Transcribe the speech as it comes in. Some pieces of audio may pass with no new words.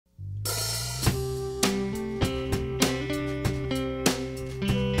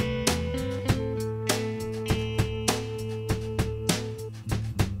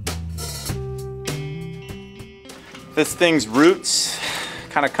This thing's roots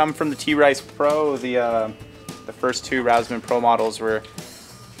kind of come from the T-Rice Pro. The first two Rasman Pro models were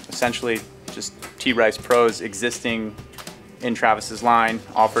essentially just T-Rice Pros existing in Travis's line,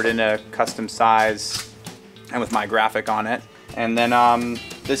 offered in a custom size and with my graphic on it. And then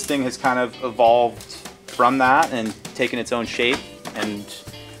this thing has kind of evolved from that and taken its own shape and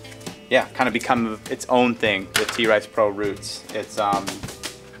yeah, kind of become its own thing with T-Rice Pro roots. It's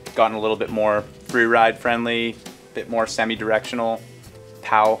gotten a little bit more free ride friendly, a bit more semi-directional,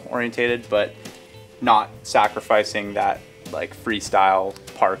 POW orientated, but not sacrificing that like freestyle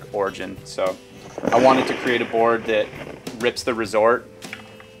park origin. So I wanted to create a board that rips the resort,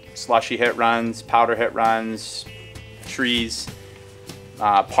 slushy hit runs, powder hit runs, trees,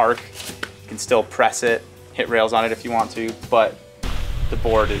 park. You can still press it, hit rails on it if you want to, but the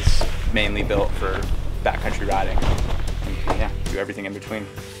board is mainly built for backcountry riding. And, yeah, do everything in between.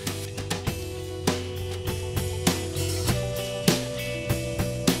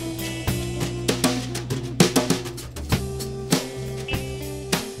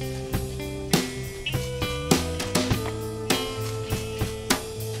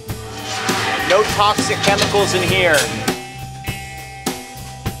 No toxic chemicals in here.